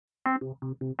Hello,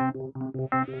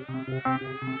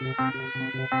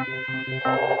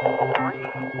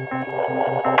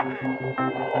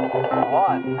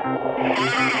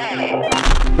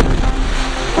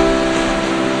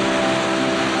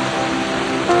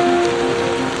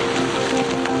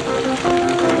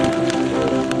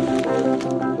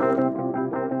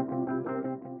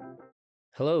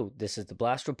 this is the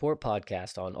Blast Report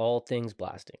podcast on all things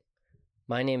blasting.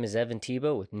 My name is Evan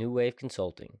Tebow with New Wave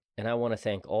Consulting, and I want to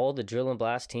thank all the drill and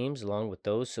blast teams along with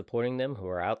those supporting them who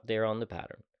are out there on the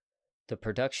pattern. The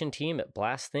production team at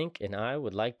Blast Think and I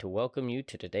would like to welcome you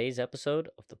to today's episode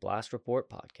of the Blast Report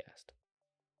podcast.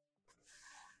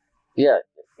 Yeah,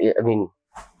 I mean,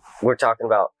 we're talking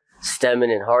about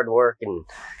stemming and hard work, and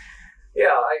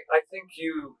I think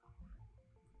you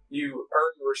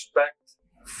earn respect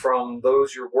from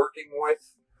those you're working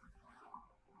with,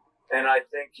 and I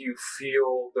think you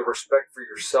feel the respect for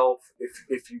yourself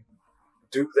if you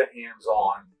do the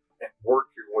hands-on and work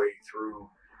your way through.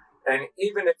 And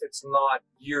even if it's not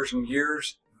years and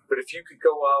years, but if you could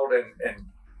go out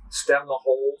and stem the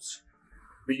holes,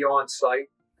 be on site,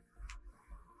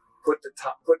 put the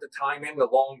time in, the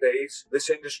long days. This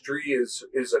industry is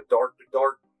a dark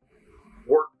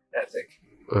work ethic,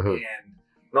 and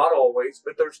not always,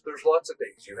 but there's lots of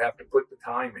days you have to put the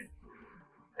time in,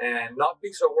 and not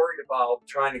be so worried about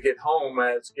trying to get home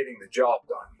as getting the job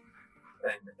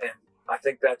done. And I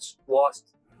think that's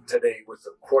lost today with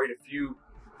quite a few.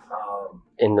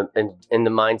 in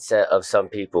the mindset of some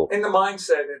people. In the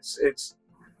mindset, it's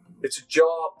a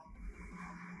job.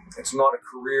 It's not a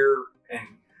career,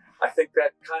 and I think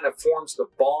that kind of forms the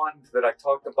bond that I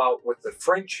talked about with the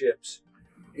friendships.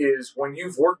 Is when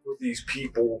you've worked with these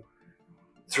people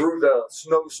through the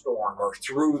snowstorm or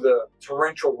through the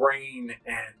torrential rain,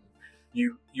 and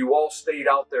you all stayed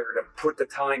out there to put the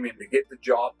time in to get the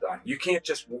job done. You can't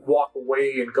just walk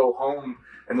away and go home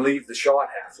and leave the shot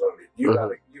half loaded. You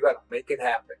gotta make it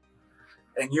happen.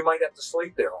 And you might have to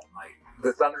sleep there all night.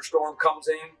 The thunderstorm comes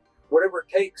in, whatever it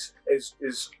takes is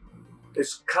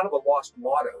kind of a lost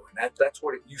motto, and that's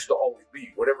what it used to always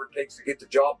be. Whatever it takes to get the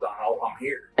job done, I'm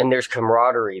here. And there's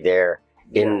camaraderie there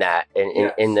in that,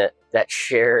 and in that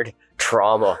shared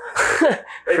trauma,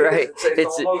 right?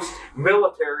 It's almost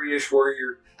military-ish, where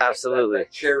you're absolutely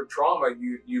that shared trauma.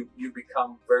 You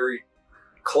become very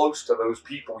close to those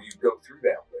people you go through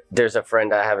that with. There's a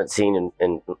friend I haven't seen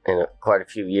in quite a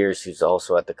few years who's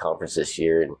also at the conference this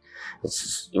year, and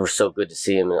it was so good to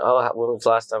see him. And when was the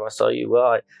last time I saw you?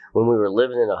 Well, when we were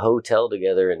living in a hotel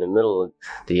together in the middle of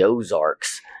the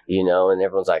Ozarks, and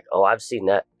everyone's like, "Oh, I've seen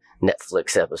that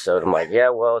Netflix episode." I'm like, yeah,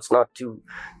 well, it's not too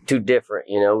different.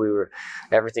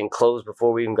 Everything closed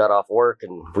before we even got off work,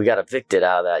 and we got evicted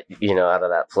out of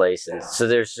that place. And so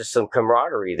there's just some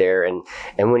camaraderie there. And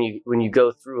when you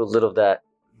go through a little of that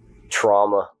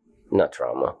not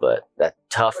trauma, but that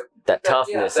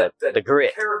toughness, the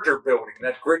grit, character building,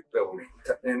 that grit building.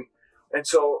 And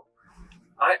so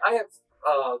I have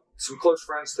some close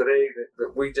friends today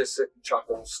that we just sit and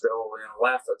chuckle still and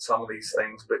laugh at some of these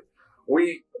things, but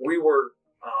we were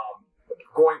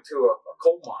going to a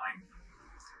coal mine,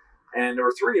 and there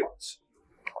were three of us,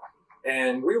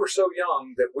 and we were so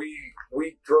young that we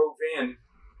drove in,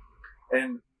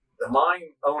 and the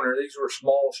mine owner, these were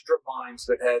small strip mines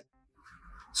that had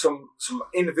some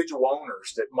individual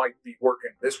owners that might be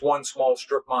working this one small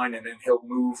strip mine, and then he'll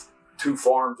move two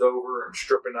farms over and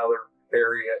strip another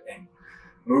area and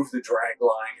move the drag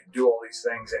line and do all these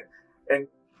things. And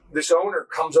this owner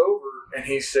comes over and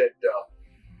he said,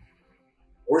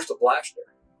 "Where's the blaster?"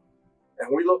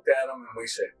 And we looked at him and we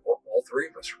said, "Well, all three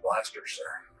of us are blasters,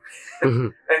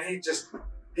 sir." And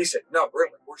he said, "No,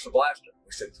 really, where's the blaster?"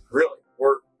 We said, "Really,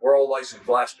 we're all licensed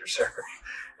blasters, sir."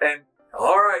 And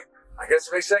all right, I guess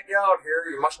if they sent you out here,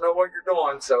 you must know what you're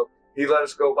doing. So he let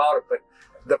us go about it. But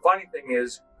the funny thing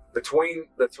is, between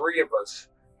the three of us,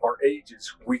 our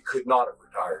ages, we could not have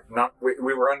retired.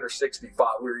 We were under 65.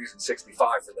 We were using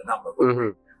 65 for the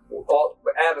number.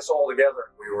 Add us all together,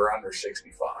 we were under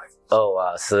 65. Oh,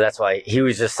 wow. So that's why he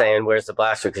was just saying, "Where's the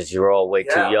blaster?" Because you were all way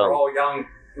too young. We're all young,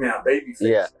 baby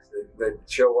faces that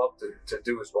show up to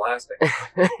do his blasting.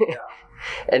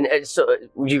 And so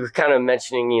you were kind of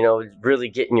mentioning, really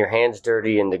getting your hands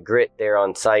dirty and the grit there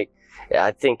on site.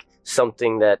 I think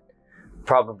something that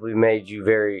probably made you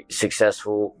very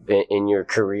successful in your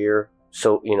career,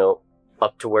 so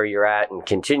up to where you're at and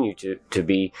continue to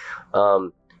be,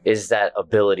 is that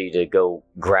ability to go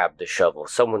grab the shovel.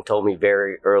 Someone told me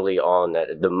very early on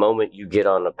that the moment you get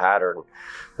on a pattern,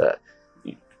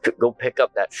 you go pick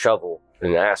up that shovel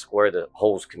and ask where the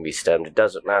holes can be stemmed. It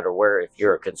doesn't matter where, if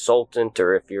you're a consultant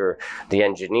or if you're the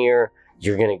engineer,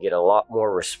 you're going to get a lot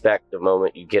more respect the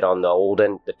moment you get on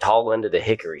the tall end of the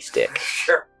hickory stick.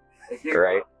 Sure.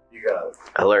 Right? You got it.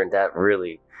 I learned that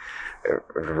really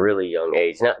young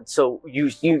age. Now, so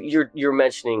you're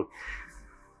mentioning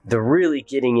the really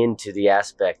getting into the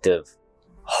aspect of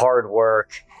hard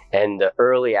work and the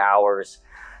early hours,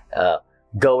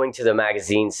 going to the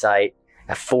magazine site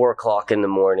at 4:00 in the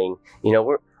morning.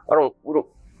 You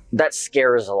know, that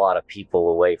scares a lot of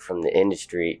people away from the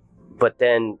industry. But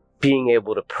then being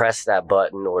able to press that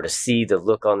button or to see the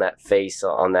look on that face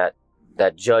on that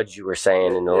judge you were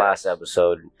saying in the last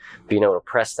episode, being able to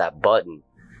press that button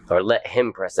or let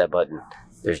him press that button,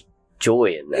 there's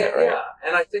joy in that, right? Yeah,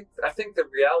 and I think the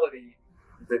reality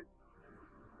that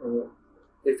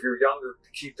if you're younger,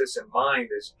 to keep this in mind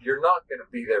is you're not going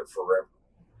to be there forever.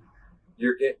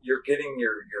 You're getting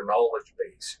your knowledge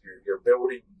base. You're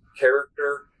building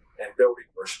character and building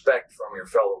respect from your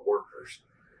fellow workers.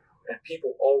 And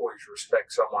people always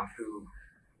respect someone who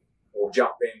will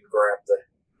jump in and grab the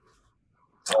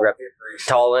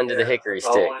tall end of the hickory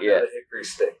stick. The hickory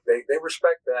stick. They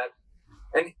respect that.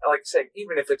 And like I say,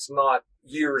 even if it's not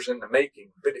years in the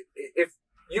making, but if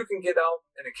you can get out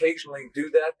and occasionally do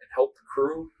that and help the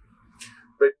crew,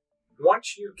 but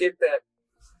once you get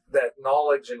that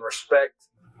knowledge and respect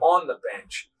on the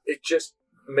bench, it just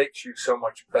makes you so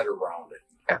much better rounded.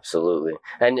 Absolutely.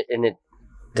 And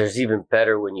there's even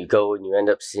better when you go and you end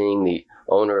up seeing the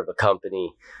owner of a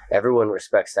company. Everyone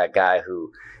respects that guy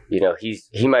who, you know,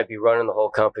 he might be running the whole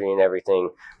company and everything,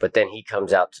 but then he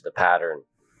comes out to the pattern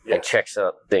and checks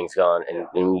out things gone,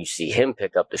 and you see him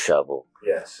pick up the shovel.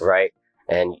 Yes. Right?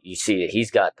 And you see that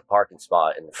he's got the parking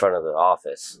spot in the front of the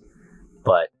office.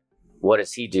 But what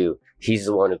does he do? He's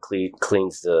the one who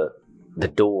cleans the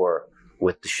door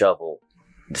with the shovel.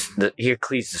 He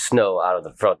cleans the snow out of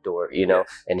the front door, you know,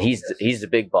 and he's the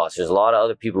big boss. There's a lot of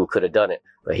other people who could have done it,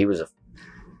 but he was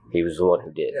the one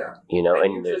who did. Yeah. You know,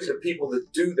 and usually the people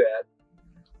that do that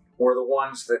were the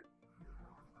ones that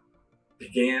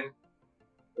began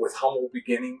with humble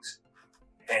beginnings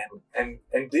and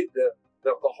did the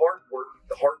hard work,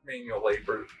 the hard manual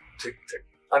labor to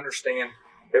understand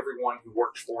everyone who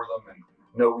works for them and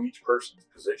know each person's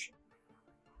position.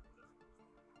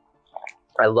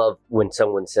 I love when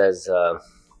someone says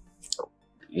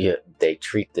they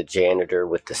treat the janitor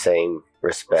with the same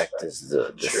respect as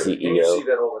the sure. CEO. And you see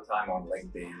that all the time on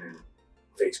LinkedIn and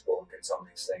Facebook and some of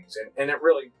these things. And it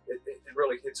really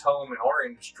hits home in our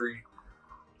industry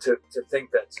to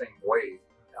think that same way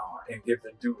and give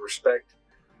the due respect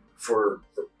for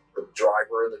the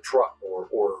driver of the truck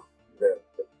or the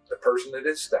person that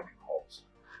is stemming holes.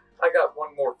 I got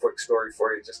one more quick story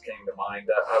for you. It just came to mind.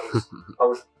 I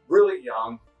was really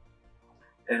young,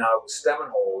 and I was stemming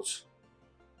holes,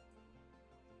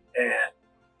 and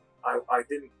I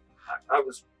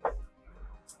was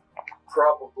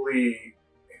probably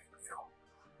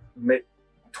mid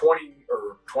 20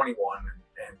 or 21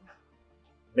 and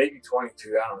maybe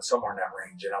 22, I don't know, somewhere in that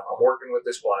range. And I'm working with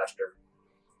this blaster,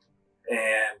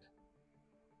 and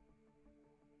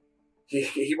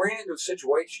he ran into a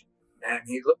situation, and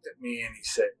he looked at me and he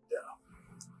said,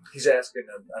 he's asking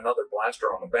another blaster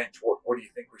on the bench, what do you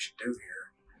think we should do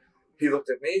here? He looked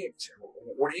at me and said,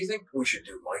 what do you think we should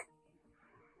do, Mike?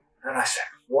 And I said,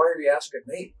 why are you asking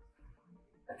me?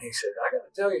 And he said, I got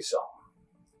to tell you something.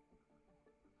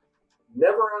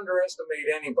 Never underestimate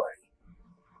anybody.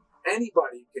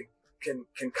 Anybody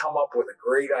can come up with a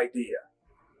great idea.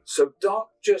 So don't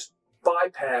just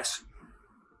bypass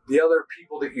the other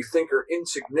people that you think are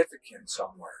insignificant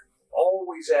somewhere.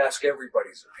 Always ask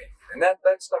everybody's opinion. And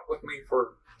that stuck with me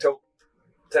till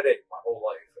today, my whole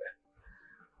life.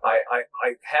 And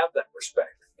I have that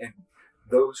respect. And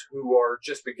those who are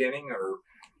just beginning or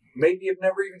maybe have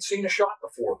never even seen a shot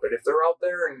before, but if they're out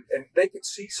there and they could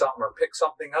see something or pick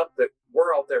something up that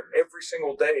we're out there every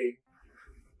single day,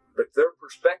 but their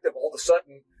perspective all of a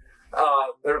sudden,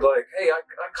 they're like, hey, I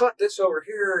caught this over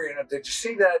here, did you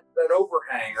see that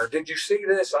overhang, or did you see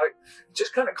this? I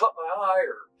just kind of caught my eye,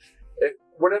 or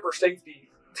whatever safety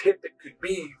tip it could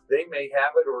be, they may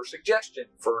have it, or a suggestion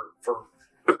for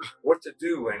what to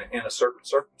do in a certain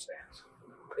circumstance.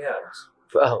 Yeah.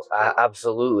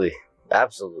 Absolutely.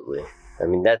 Absolutely. I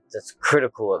mean, that's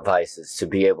critical advice, is to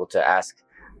be able to ask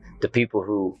the people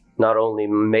who not only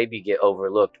maybe get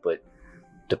overlooked, but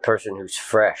the person who's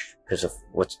fresh, because of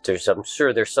I'm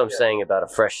sure there's some saying about a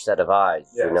fresh set of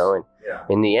eyes, and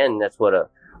in the end, that's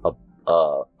what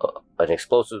an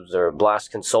explosives or a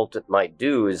blast consultant might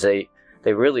do, is they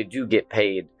really do get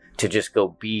paid to just go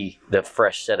be the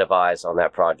fresh set of eyes on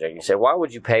that project. You say, why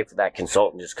would you pay for that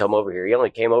consultant to just come over here? He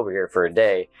only came over here for a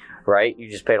day, right? You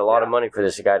just paid a lot of money for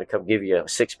this guy to come give you a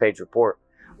 6-page report,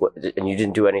 and you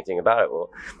didn't do anything about it. Well,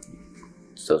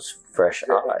 it's those fresh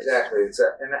eyes.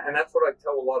 Exactly. And that's what I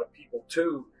tell a lot of people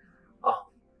too.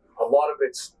 A lot of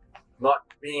it's not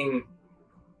being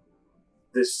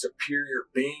this superior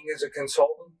being as a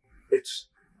consultant. It's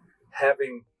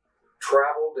having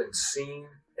traveled and seen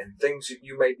and things that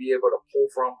you may be able to pull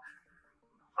from.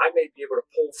 I may be able to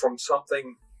pull from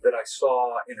something that I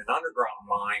saw in an underground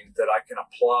mine that I can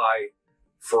apply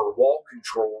for wall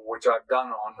control, which I've done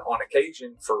on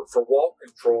occasion for wall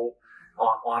control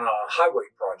on a highway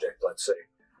project, let's say.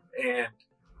 And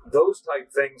those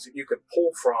type things that you can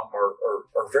pull from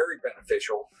are very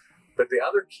beneficial. But the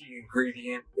other key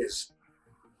ingredient is,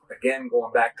 again,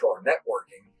 going back to our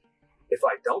networking. If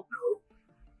I don't know,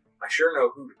 I sure know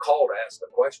who to call to ask the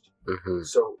question. Mm-hmm.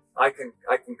 So I can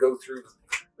go through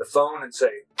the phone and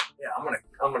say, yeah,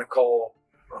 I'm gonna call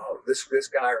this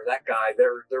guy or that guy.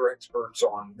 They're experts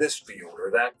on this field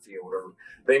or that field, or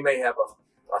they may have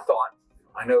a thought.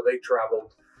 I know they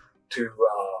traveled to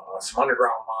some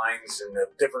underground mines in a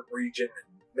different region,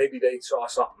 and maybe they saw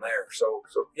something there. So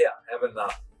yeah, having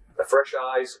the fresh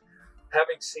eyes,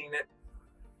 having seen it,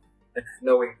 and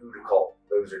knowing who to call.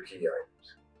 Those are key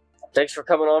items. Thanks for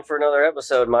coming on for another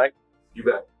episode, Mike. You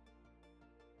bet.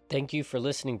 Thank you for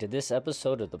listening to this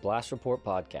episode of the Blast Report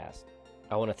podcast.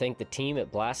 I want to thank the team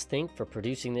at Blast Think for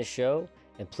producing this show,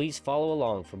 and please follow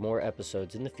along for more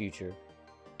episodes in the future,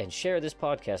 and share this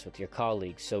podcast with your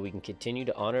colleagues so we can continue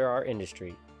to honor our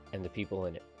industry and the people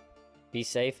in it. Be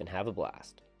safe and have a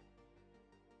blast.